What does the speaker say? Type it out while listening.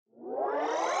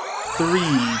Three,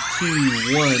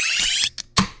 two, one.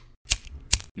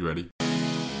 You ready?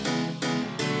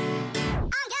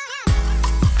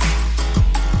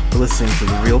 You're listening to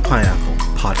the Real Pineapple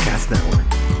Podcast Network.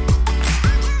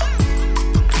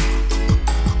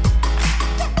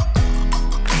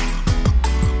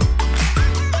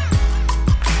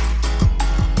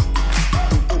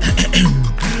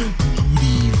 Good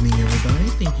evening, everybody.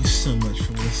 Thank you so much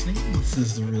for listening. This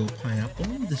is the Real Pineapple.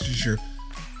 This is your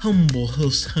humble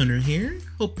host, Hunter, here.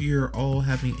 Hope you're all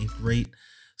having a great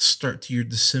start to your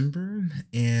December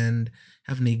and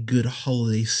having a good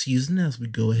holiday season as we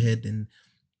go ahead and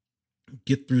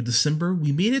get through December.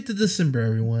 We made it to December,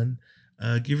 everyone.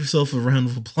 Give yourself a round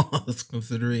of applause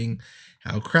considering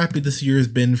how crappy this year has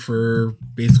been for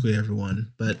basically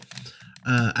everyone. But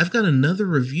I've got another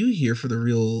review here for the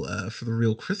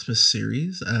real Christmas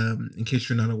series. In case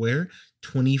you're not aware,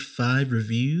 25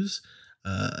 reviews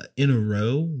in a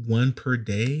row, one per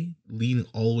day, leading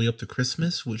all the way up to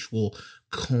Christmas, which will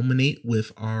culminate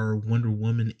with our Wonder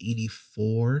Woman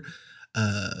 84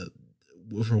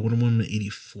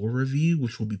 review,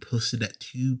 which will be posted at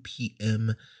 2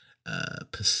 p.m.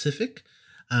 Pacific.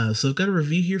 So I've got a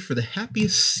review here for the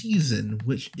Happiest Season,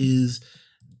 which is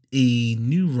a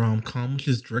new rom-com, which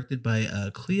is directed by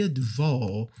Clea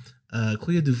Duvall.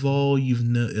 Clea Duvall,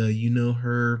 you know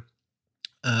her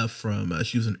from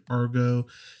she was in Argo.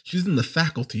 She was in The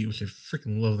Faculty, which I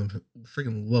freaking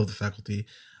love The Faculty.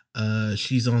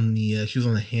 She was on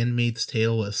The Handmaid's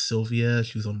Tale as Sylvia.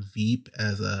 She was on Veep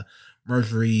as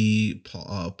Marjorie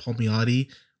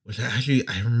Palmiotti, which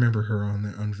I remember her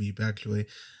on Veep actually.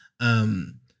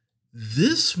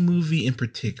 This movie in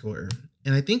particular,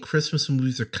 and I think Christmas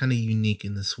movies are kind of unique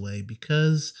in this way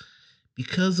because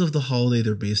of the holiday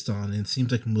they're based on. And it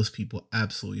seems like most people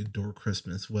absolutely adore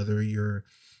Christmas, whether you're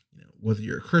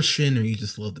a Christian or you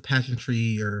just love the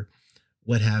pageantry or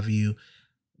what have you.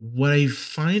 What I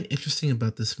find interesting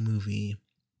about this movie,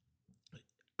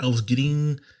 I was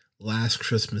getting Last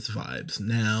Christmas vibes.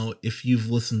 Now, if you've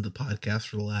listened to the podcast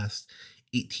for the last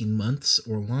 18 months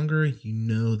or longer, you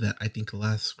know that I think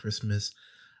Last Christmas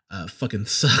fucking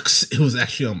sucks. It was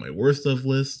actually on my worst of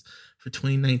list for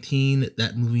 2019.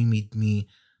 That movie made me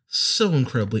so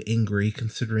incredibly angry,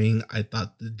 considering I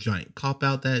thought the giant cop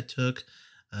out that it took,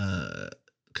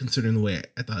 considering the way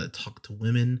I thought it talked to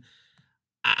women.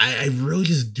 I really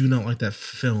just do not like that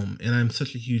film, and I'm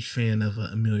such a huge fan of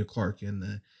Emilia Clarke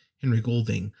and Henry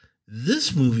Golding.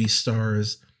 This movie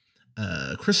stars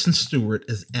Kristen Stewart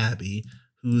as Abby,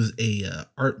 who's a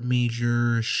art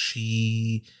major.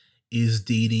 She is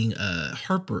dating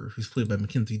Harper, who's played by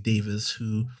Mackenzie Davis,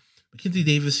 you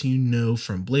know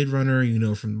from Blade Runner, you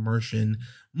know from The Martian.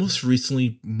 Most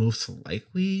recently, most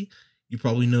likely, you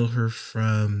probably know her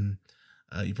from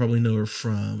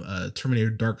Terminator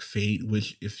Dark Fate,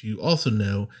 which, if you also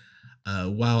know,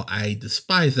 while I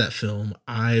despise that film,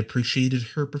 I appreciated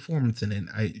her performance in it.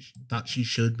 I thought she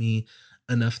showed me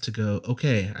enough to go,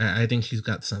 okay, I think she's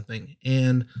got something.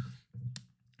 And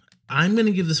I'm going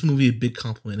to give this movie a big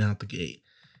compliment out the gate.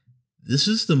 This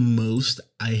is the most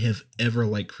I have ever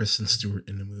liked Kristen Stewart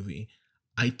in a movie.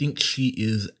 I think she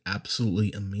is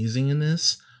absolutely amazing in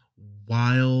this.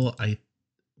 While I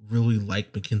really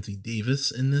like Mackenzie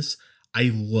Davis in this,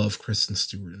 I love Kristen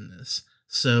Stewart in this.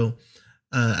 So,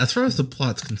 as far as the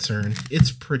plot's concerned,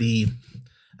 it's pretty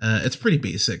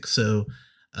basic. So,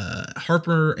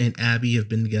 Harper and Abby have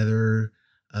been together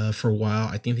for a while.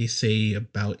 I think they say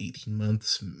about 18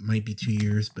 months, might be 2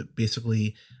 years, but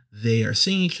basically they are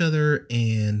seeing each other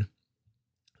and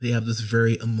they have this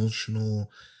very emotional,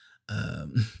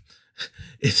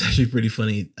 it's actually pretty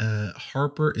funny.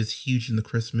 Harper is huge into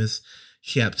Christmas.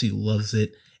 She absolutely loves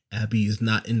it. Abby is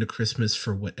not into Christmas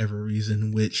for whatever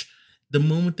reason, which the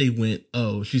moment they went,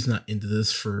 oh, she's not into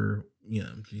this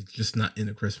she's just not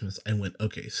into Christmas, I went,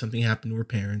 okay, something happened to her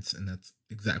parents, and that's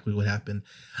exactly what happened.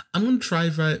 I'm going to try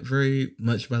very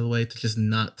much, by the way, to just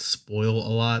not spoil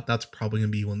a lot. That's probably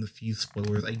going to be one of the few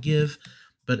spoilers I give,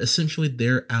 but essentially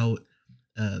they're out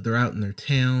in their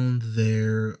town.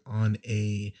 They're on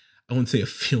I wouldn't say a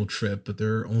field trip, but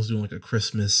they're almost doing like a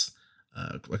Christmas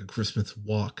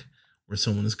walk, where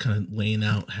someone is kind of laying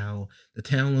out how the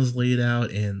town is laid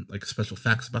out and like special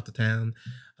facts about the town.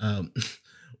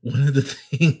 One of the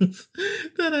things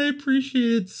that I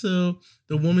appreciated, so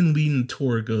the woman leading the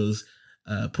tour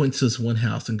points to this one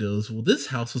house and goes, well, this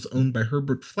house was owned by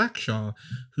Herbert Flackshaw,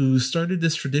 who started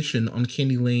this tradition on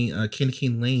Candy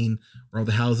Cane Lane, where all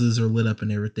the houses are lit up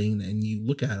and everything, and you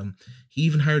look at him. He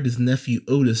even hired his nephew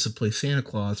Otis to play Santa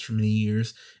Claus for many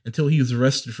years, until he was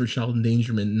arrested for child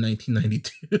endangerment in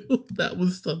 1992. That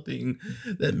was something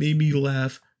that made me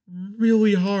laugh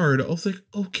really hard. I was like,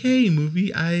 okay,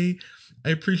 movie, I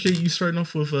appreciate you starting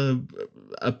off with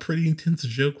a pretty intense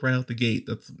joke right out the gate.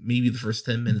 That's maybe the first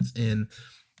 10 minutes in.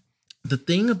 The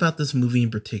thing about this movie in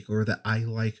particular that I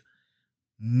like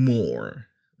more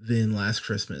than Last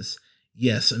Christmas,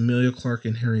 yes, Amelia Clark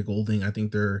and Harry Golding, I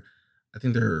think their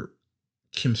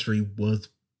chemistry was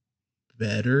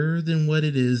better than what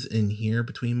it is in here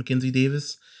between Mackenzie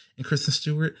Davis and Kristen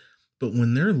Stewart. But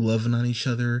when they're loving on each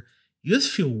other, you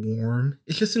just feel warm.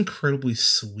 It's just incredibly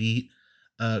sweet.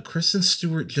 Kristen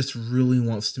Stewart just really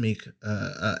wants to make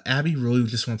Abby really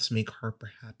just wants to make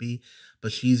Harper happy,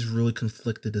 but she's really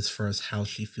conflicted as far as how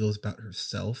she feels about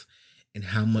herself and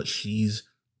how much she's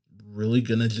really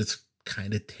gonna just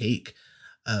kind of take.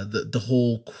 The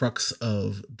whole crux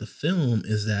of the film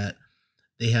is that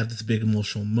they have this big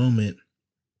emotional moment.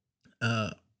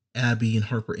 uh Abby and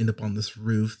Harper end up on this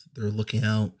roof. They're looking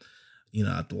out,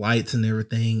 at the lights and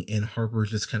everything, and Harper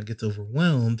just kind of gets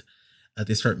overwhelmed.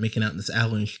 They start making out in this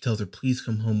alley, and she tells her, "Please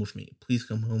come home with me. Please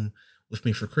come home with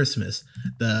me for Christmas."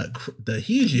 The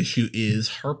huge issue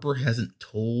is Harper hasn't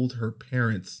told her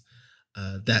parents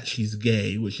that she's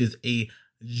gay, which is a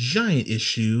giant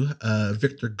issue.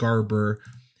 Victor Garber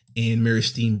and Mary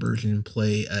Steenburgen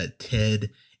play Ted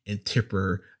and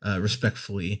Tipper,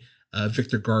 respectfully.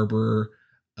 Victor Garber,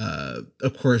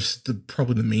 of course,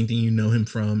 probably the main thing you know him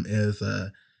from is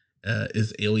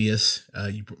Alias.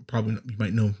 You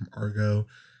might know him from Argo.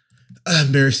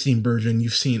 Mary Steenburgen,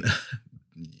 you've seen.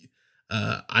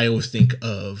 I always think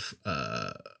of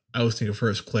her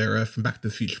as Clara from Back to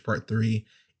the Future Part 3.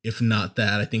 If not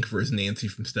that, I think of her as Nancy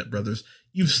from Step Brothers.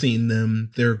 You've seen them;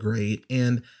 they're great.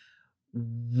 And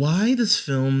why this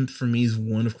film for me is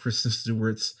one of Kristen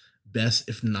Stewart's best,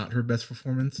 if not her best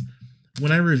performance.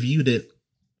 When I reviewed it,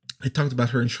 I talked about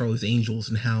her in Charlie's Angels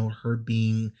and how her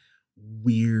being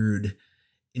weird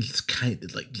and just kind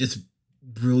of like just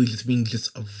really just being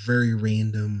just a very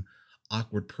random,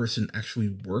 awkward person actually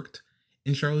worked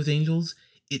in Charlie's Angels.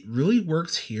 It really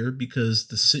works here because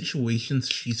the situations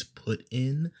she's put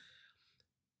in,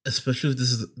 especially if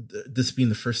this being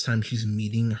the first time she's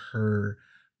meeting her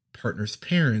partner's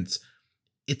parents,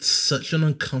 it's such an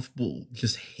uncomfortable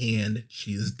just hand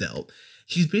she is dealt.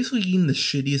 She's basically getting the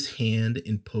shittiest hand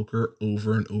in poker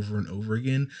over and over and over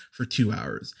again for 2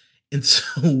 hours. And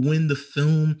so when the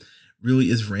film really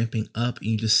is ramping up and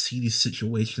you just see these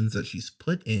situations that she's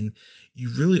put in, you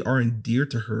really are endeared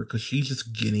to her because she's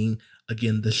just getting,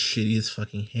 again, the shittiest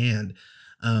fucking hand.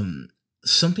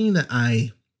 Something that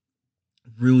I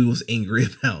really was angry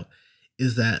about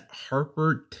is that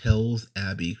Harper tells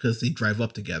Abby, because they drive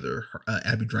up together,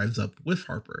 Abby drives up with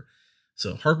Harper.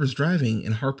 So Harper's driving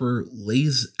and Harper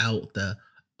lays out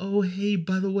oh, hey,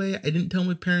 by the way, I didn't tell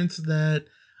my parents that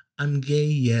I'm gay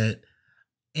yet.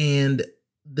 And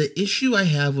the issue I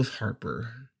have with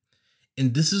Harper,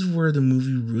 and this is where the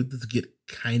movie really does get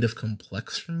kind of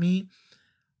complex for me.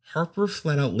 Harper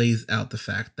flat out lays out the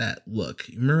fact that, look,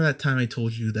 remember that time I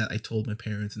told you that I told my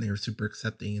parents and they were super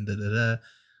accepting and da-da-da?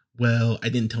 Well, I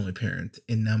didn't tell my parents,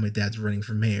 and now my dad's running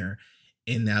for mayor,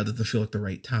 and now it doesn't feel like the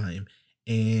right time.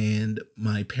 And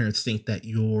my parents think that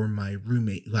you're my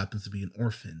roommate who happens to be an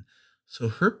orphan. So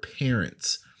her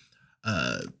parents,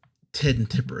 Ted and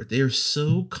Tipper, they are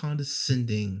so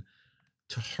condescending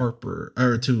to Harper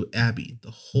or to Abby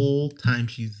the whole time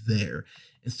she's there.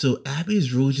 And so Abby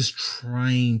is really just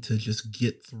trying to just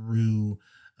get through.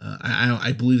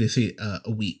 I believe they say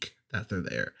a week that they're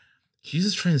there. She's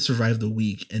just trying to survive the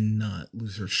week and not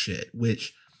lose her shit,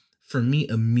 which for me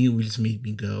immediately just made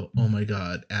me go, "Oh my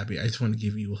God, Abby, I just want to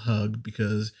give you a hug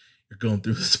because you're going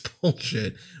through this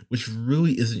bullshit, which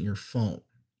really isn't your fault."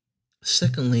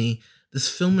 Secondly, this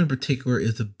film in particular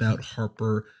is about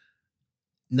Harper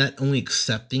not only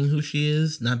accepting who she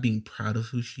is, not being proud of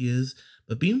who she is,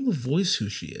 but being able to voice who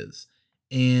she is.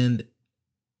 And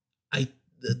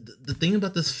the thing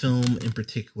about this film in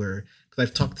particular, because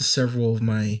I've talked to several of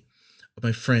my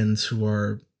friends who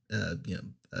are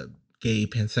gay,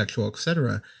 pansexual,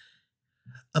 etc.,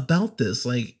 about this,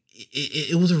 like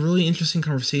it was a really interesting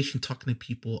conversation talking to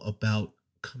people about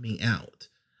coming out,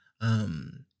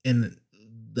 and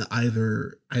the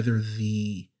either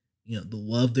the the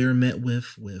love they're met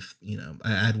with I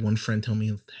had one friend tell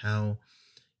me how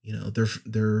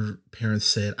their parents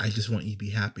said, "I just want you to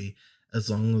be happy. As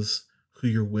long as who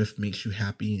you're with makes you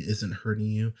happy and isn't hurting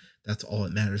you, that's all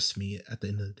that matters to me at the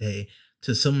end of the day."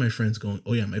 To some of my friends going,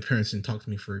 "Oh yeah, my parents didn't talk to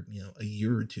me for a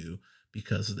year or two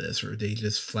because of this," or they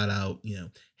just flat out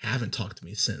haven't talked to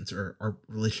me since, or our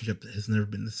relationship has never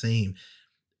been the same.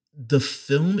 The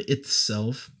film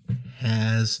itself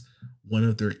has one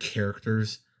of their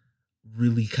characters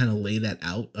really kind of lay that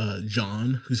out.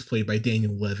 John, who's played by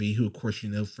Daniel Levy, who of course you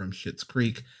know from Schitt's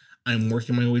Creek. I'm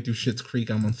working my way through Schitt's Creek.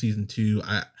 I'm on season 2.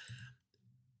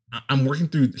 I'm working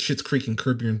through Schitt's Creek and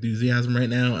Curb Your Enthusiasm right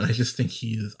now, and I just think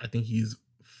I think he's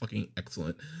fucking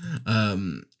excellent.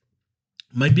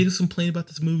 My biggest complaint about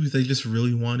this movie is I just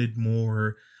really wanted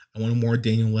more. I wanted more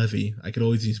Daniel Levy. I could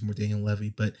always use more Daniel Levy,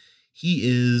 but he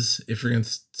is, if you're going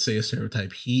to say a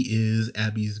stereotype, he is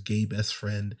Abby's gay best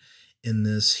friend in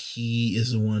this. He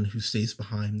is the one who stays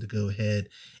behind to go ahead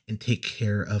and take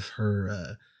care of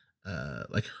her,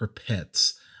 like her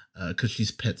pets, because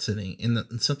she's pet sitting.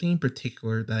 And something in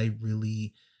particular that I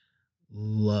really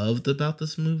loved about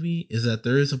this movie is that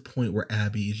there is a point where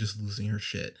Abby is just losing her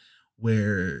shit,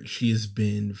 where she has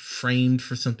been framed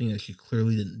for something that she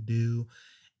clearly didn't do,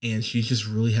 and she's just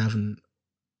really having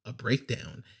a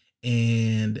breakdown.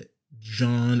 And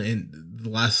John, and the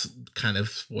last kind of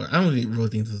spoiler, I don't really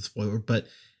think it's a spoiler, but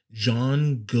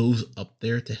John goes up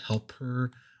there to help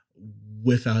her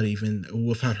without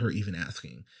her even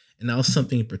asking. And that was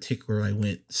something in particular I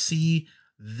went, see,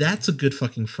 that's a good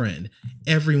fucking friend.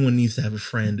 Everyone needs to have a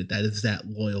friend that is that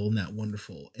loyal and that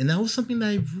wonderful. And that was something that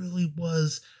I really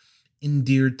was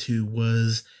endeared to,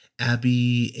 was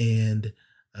Abby and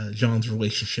John's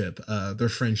relationship, their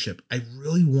friendship. I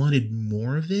really wanted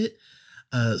more of it.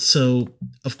 So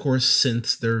of course,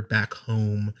 since they're back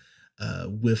home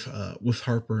with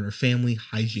Harper and her family,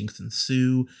 hijinks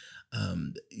ensue.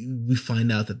 We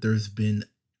find out that there's been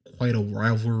quite a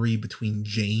rivalry between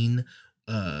Jane,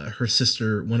 her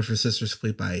sister, one of her sisters,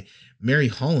 played by Mary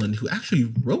Holland, who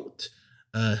actually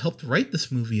helped write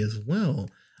this movie as well.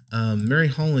 Mary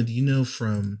Holland, you know,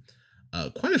 from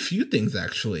quite a few things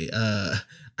actually.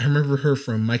 I remember her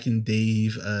from Mike and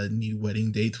Dave, New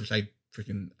Wedding Dates, which I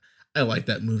like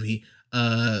that movie.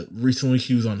 Recently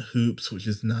she was on Hoops, which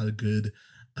is not a good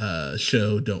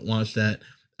show. Don't watch that.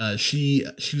 She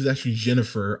was actually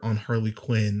Jennifer on Harley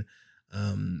Quinn,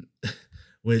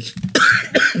 which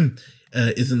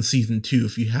is in season 2.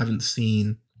 If you haven't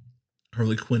seen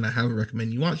Harley Quinn, I highly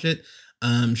recommend you watch it.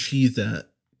 She's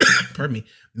pardon me,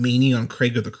 Manny on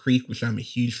Craig of the Creek, which I'm a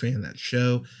huge fan of that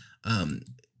show.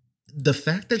 The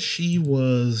fact that she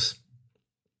was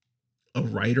a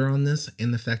writer on this,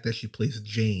 and the fact that she plays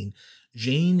Jane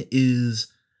is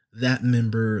that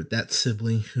member, that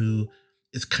sibling who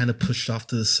is kind of pushed off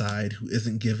to the side, who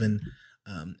isn't given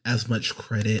as much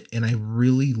credit. And I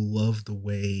really love the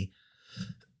way,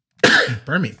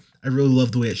 pardon me, I really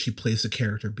love the way that she plays the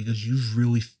character, because you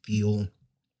really feel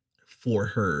for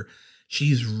her.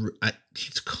 She's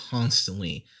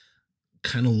constantly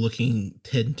kind of looking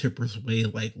Ted and Tipper's way,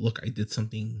 like, look, I did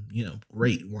something,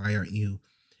 great. Why aren't you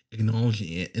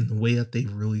acknowledging it? And the way that they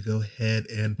really go ahead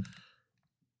and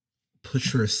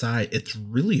push her aside, it's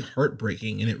really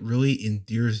heartbreaking, and it really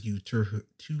endears you to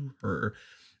her.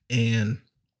 And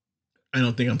I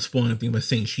don't think I'm spoiling anything by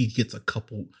saying she gets a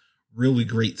couple really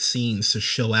great scenes to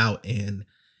show out and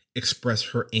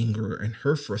express her anger and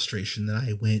her frustration, that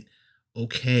I went,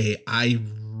 okay, I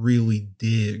really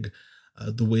dig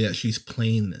the way that she's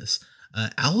playing this.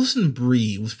 Alison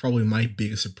Brie was probably my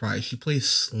biggest surprise. She plays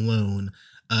Sloane.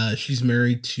 She's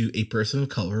married to a person of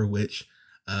color, which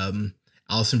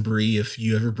Alison Brie, if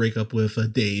you ever break up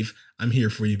with Dave, I'm here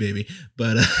for you, baby.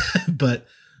 But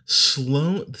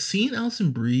Sloane, seeing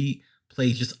Alison Brie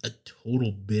play just a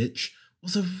total bitch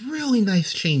was a really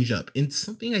nice change up, and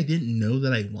something I didn't know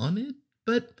that I wanted,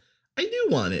 but I do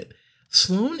want it.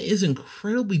 Sloane is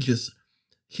incredibly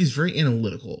she's very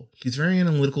analytical. She's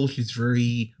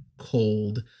very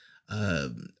cold.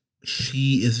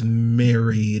 She is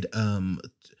married.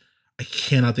 I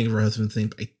cannot think of her husband's name.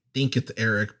 I think it's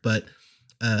Eric, but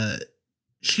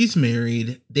she's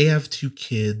married. They have 2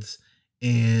 kids,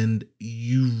 and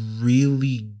you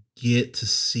really get to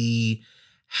see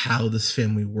how this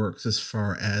family works, as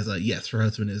far as, yes, her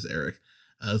husband is Eric.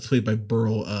 It's played by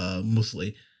Burl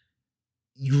Musley.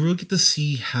 You really get to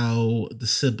see how the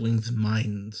siblings'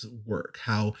 minds work,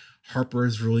 how Harper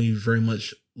is really very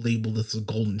much labeled as a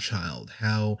golden child,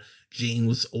 how Jane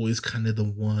was always kind of the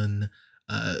one,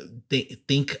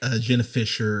 think Jenna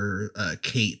Fisher,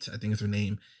 Kate, I think is her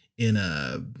name, in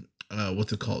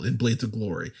what's it called, in Blades of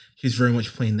Glory. She's very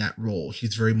much playing that role.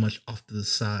 She's very much off to the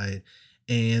side.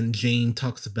 And Jane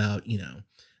talks about,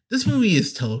 this movie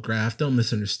is telegraphed. Don't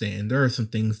misunderstand. There are some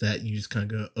things that you just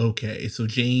kind of go, okay. So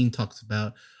Jane talks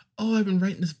about, oh, I've been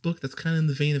writing this book that's kind of in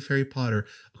the vein of Harry Potter.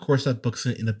 Of course, that book's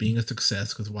going to end up being a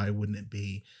success, because why wouldn't it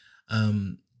be?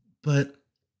 But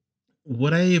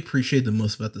what I appreciate the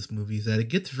most about this movie is that it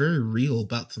gets very real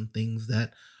about some things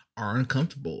that are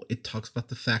uncomfortable. It talks about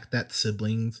the fact that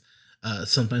siblings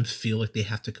sometimes feel like they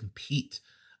have to compete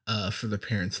for their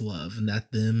parents' love, and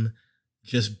that them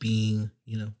just being,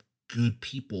 good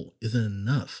people isn't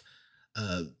enough.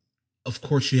 Uh, of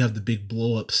course, you have the big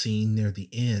blow up scene near the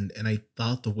end, and I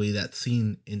thought the way that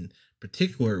scene in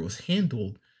particular was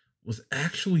handled was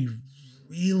actually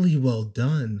really well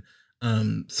done.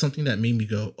 Something that made me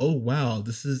go, "Oh wow,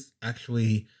 this is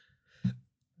actually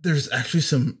there's actually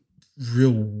some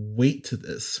real weight to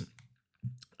this."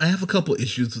 I have a couple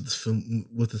issues with this film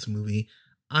with this movie.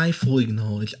 I fully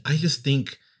acknowledge. I just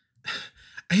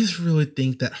really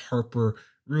think that Harper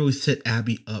really set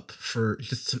Abby up for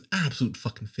just some absolute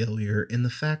fucking failure. And the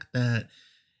fact that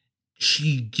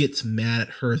she gets mad at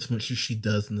her as much as she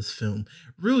does in this film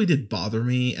really did bother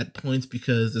me at points,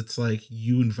 because it's like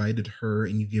you invited her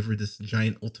and you give her this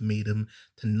giant ultimatum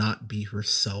to not be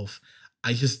herself.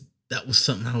 That was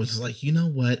something I was just like, you know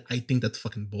what? I think that's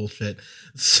fucking bullshit.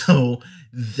 So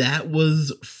that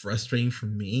was frustrating for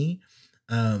me.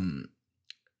 Um,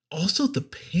 Also, the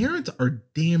parents are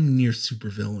damn near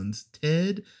supervillains.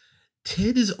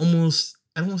 Ted is almost,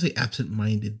 I don't want to say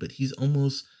absent-minded, but he's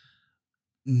almost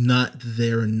not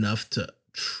there enough to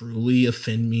truly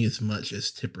offend me as much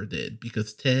as Tipper did,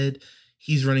 because Ted,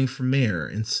 he's running for mayor,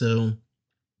 and so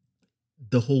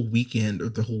the whole weekend or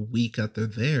the whole week that they're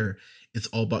there, it's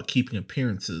all about keeping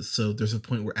appearances. So there's a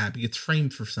point where Abby gets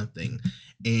framed for something,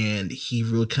 and he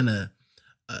really kind of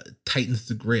tightens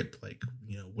the grip, like,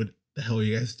 what the hell are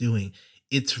you guys doing?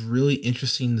 It's really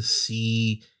interesting to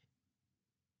see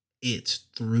it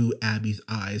through Abby's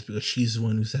eyes, because she's the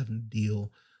one who's having to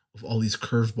deal with all these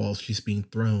curveballs she's being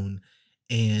thrown.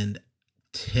 And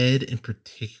Ted in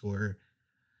particular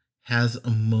has a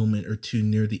moment or two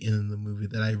near the end of the movie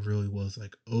that I really was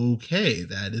like, okay,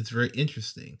 that is very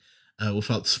interesting.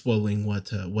 Without spoiling what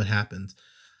happens,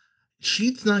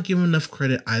 she's not given enough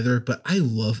credit either. But I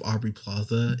love Aubrey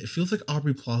Plaza. It feels like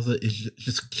Aubrey Plaza is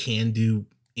just can do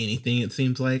anything. It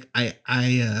seems like I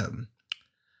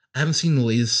haven't seen the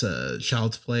latest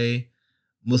Child's Play.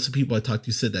 Most of the people I talked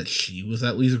to said that she was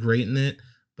at least great in it.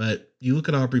 But you look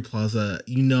at Aubrey Plaza,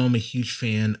 I'm a huge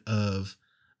fan of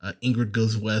Ingrid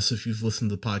Goes West. If you've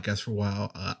listened to the podcast for a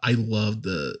while, I love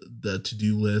the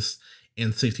to-do list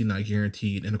and Safety Not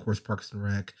Guaranteed, and of course Parks and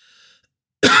Rec.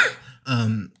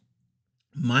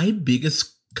 My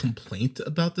biggest complaint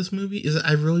about this movie is that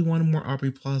I really wanted more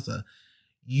Aubrey Plaza.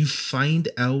 You find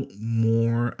out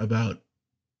more about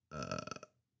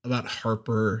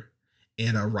Harper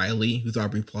and Riley, who's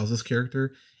Aubrey Plaza's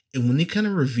character, and when they kind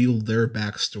of reveal their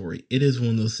backstory, it is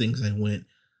one of those things I went,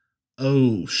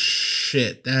 oh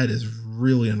shit, that is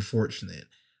really unfortunate.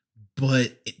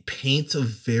 But it paints a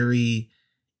very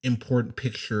important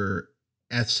picture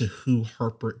as to who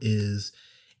Harper is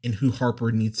and who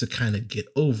Harper needs to kind of get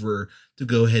over to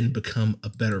go ahead and become a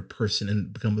better person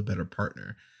and become a better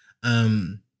partner.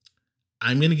 I'm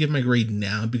going to give my grade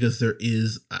now, because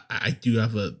I do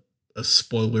have a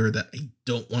spoiler that I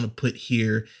don't want to put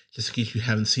here just in case you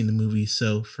haven't seen the movie.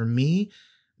 So for me,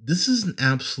 this is an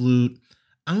absolute,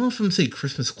 I don't know if I'm going to say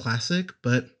Christmas classic,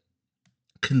 but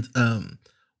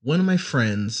one of my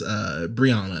friends,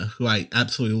 Brianna, who I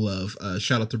absolutely love,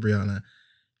 shout out to Brianna,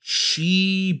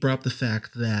 she brought up the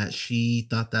fact that she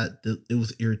thought that it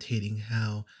was irritating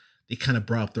how they kind of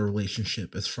brought up the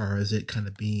relationship, as far as it kind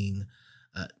of being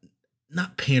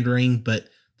not pandering, but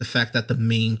the fact that the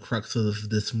main crux of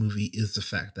this movie is the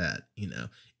fact that,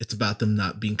 it's about them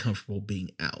not being comfortable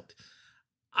being out.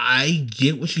 I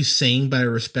get what she's saying, but I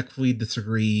respectfully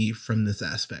disagree from this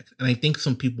aspect. And I think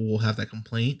some people will have that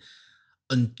complaint.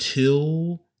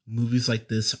 Until movies like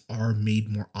this are made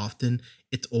more often,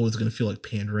 it's always going to feel like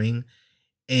pandering.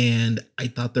 And I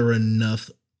thought there were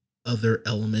enough other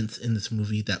elements in this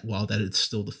movie that, while that it's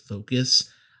still the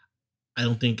focus, I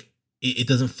don't think it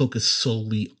doesn't focus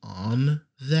solely on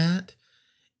that.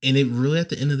 And it really, at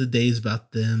the end of the day, is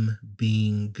about them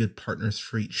being good partners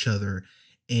for each other,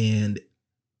 and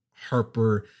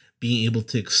Harper being able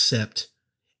to accept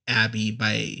Abby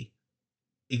by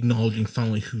acknowledging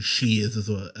finally who she is as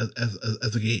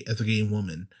a gay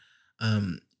woman.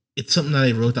 It's something that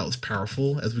I really thought was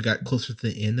powerful as we got closer to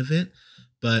the end of it.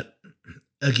 But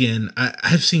again,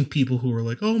 I've seen people who are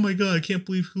like, "Oh my god, I can't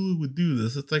believe Hulu would do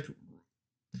this." It's like,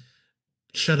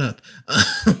 shut up.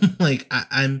 Like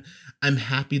I'm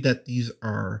happy that these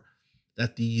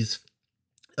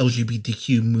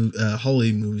LGBTQ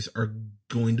holiday movies are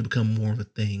going to become more of a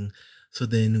thing, so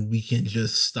then we can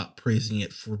just stop praising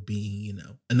it for being,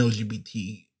 an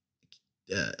LGBTQ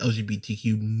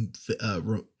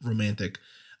romantic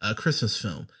Christmas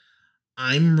film.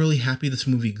 I'm really happy this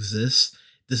movie exists.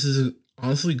 This is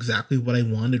honestly exactly what I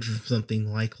wanted from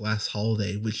something like Last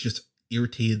Holiday, which just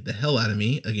irritated the hell out of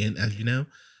me, again, as you know.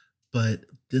 but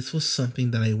this was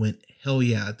something that I went, hell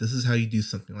yeah, this is how you do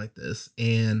something like this.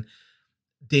 And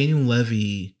Daniel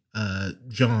Levy,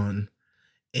 John,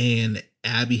 and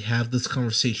Abby have this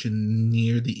conversation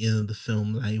near the end of the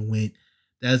film, and I went,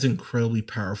 that is incredibly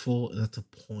powerful. And that's a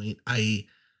point I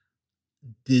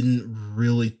didn't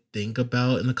really think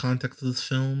about in the context of this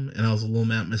film. And I was a little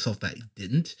mad at myself that I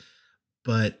didn't.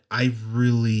 But I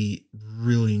really,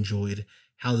 really enjoyed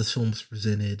how this film was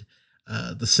presented.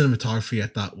 The cinematography I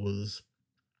thought was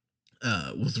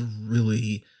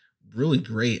really, really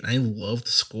great. I love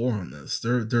the score on this.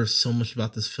 There's so much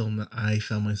about this film that I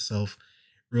found myself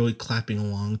really clapping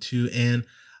along to, and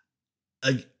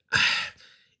I,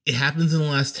 it happens in the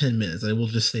last 10 minutes. I will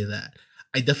just say that.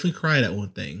 I definitely cried at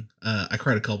one thing. I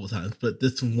cried a couple of times, but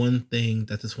this one thing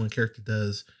that this one character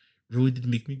does really did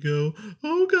make me go,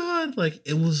 "Oh God!" Like,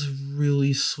 it was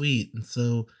really sweet, and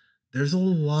so there's a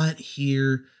lot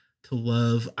here to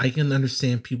love. I can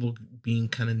understand people being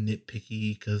kind of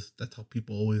nitpicky because that's how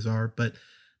people always are, but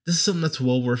this is something that's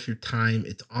well worth your time.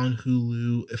 It's on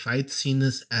Hulu. If I had seen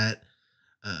this at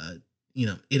uh,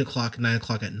 8 o'clock, 9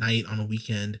 o'clock at night on a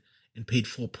weekend and paid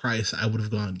full price, I would have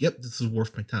gone, yep, this is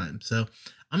worth my time. So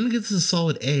I'm gonna give this a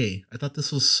solid A. I thought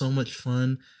this was so much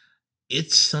fun.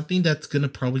 It's something that's gonna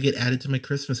probably get added to my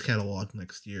Christmas catalog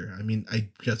next year. I mean, I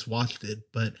just watched it,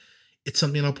 but it's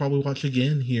something I'll probably watch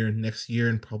again here next year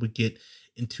and probably get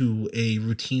into a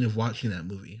routine of watching that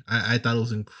movie. I thought it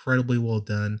was incredibly well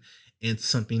done, and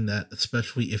something that,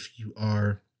 especially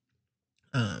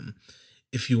um,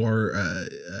 if you are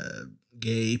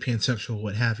gay, pansexual,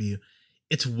 what have you,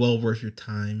 it's well worth your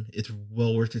time. It's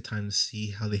well worth your time to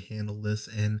see how they handle this,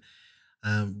 and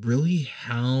really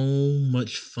how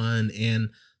much fun and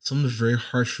some of the very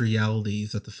harsh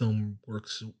realities that the film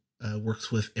works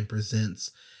with and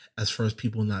presents as far as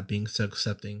people not being so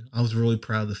accepting. I was really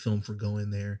proud of the film for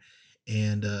going there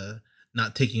and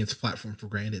not taking its platform for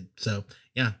granted. So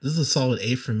yeah, this is a solid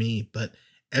A for me. But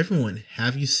everyone,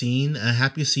 have you seen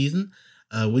Happiest Season?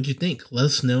 What'd you think? Let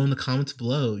us know in the comments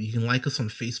below. You can like us on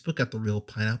Facebook at The Real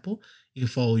Pineapple. You can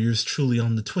follow yours truly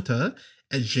on the Twitter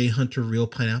at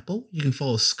JHunterRealPineapple. You can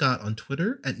follow Scott on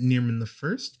Twitter at Nearman the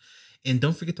First. And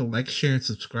don't forget to like, share, and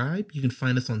subscribe. You can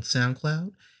find us on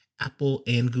SoundCloud, Apple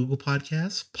and Google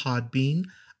Podcasts, Podbean,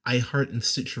 iHeart and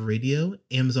Stitcher Radio,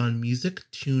 Amazon Music,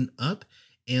 TuneUp,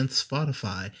 and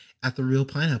Spotify at The Real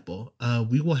Pineapple.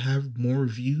 We will have more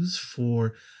reviews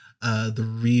for the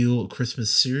Real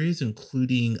Christmas series,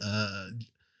 including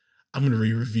I'm going to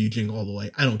re-review Jingle All the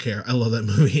Way. I don't care. I love that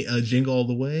movie. Jingle All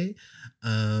the Way,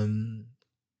 Die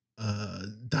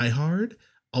Hard,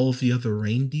 all of the other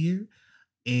reindeer,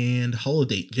 and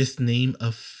Holiday, just name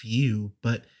a few.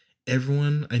 But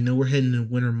everyone, I know we're heading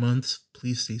into winter months.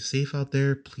 Please stay safe out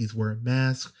there. Please wear a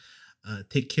mask.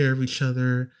 Take care of each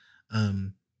other.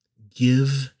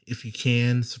 Give if you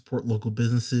can. Support local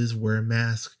businesses. Wear a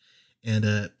mask.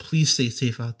 And please stay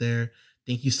safe out there.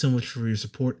 Thank you so much for your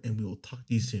support, and we will talk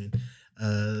to you soon.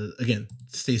 Again,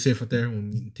 stay safe out there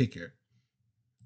and take care.